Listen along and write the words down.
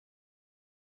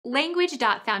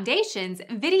Language.Foundation's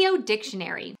Video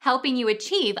Dictionary, helping you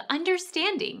achieve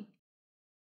understanding.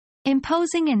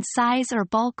 Imposing in size or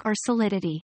bulk or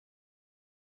solidity.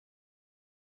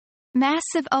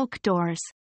 Massive oak doors.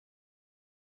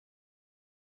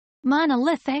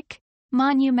 Monolithic,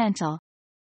 monumental.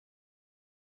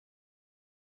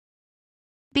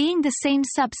 Being the same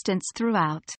substance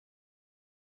throughout.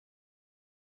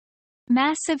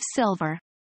 Massive silver.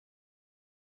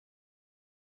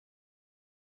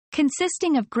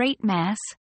 Consisting of great mass,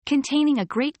 containing a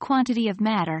great quantity of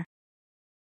matter.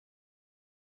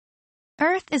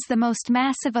 Earth is the most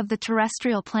massive of the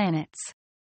terrestrial planets.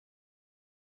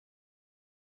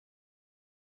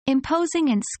 Imposing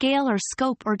in scale or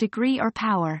scope or degree or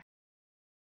power.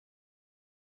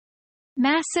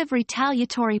 Massive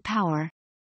retaliatory power.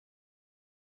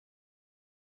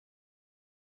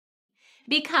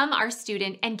 Become our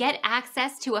student and get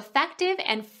access to effective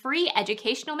and free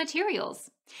educational materials.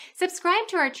 Subscribe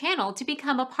to our channel to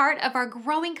become a part of our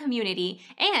growing community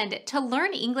and to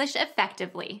learn English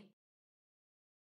effectively.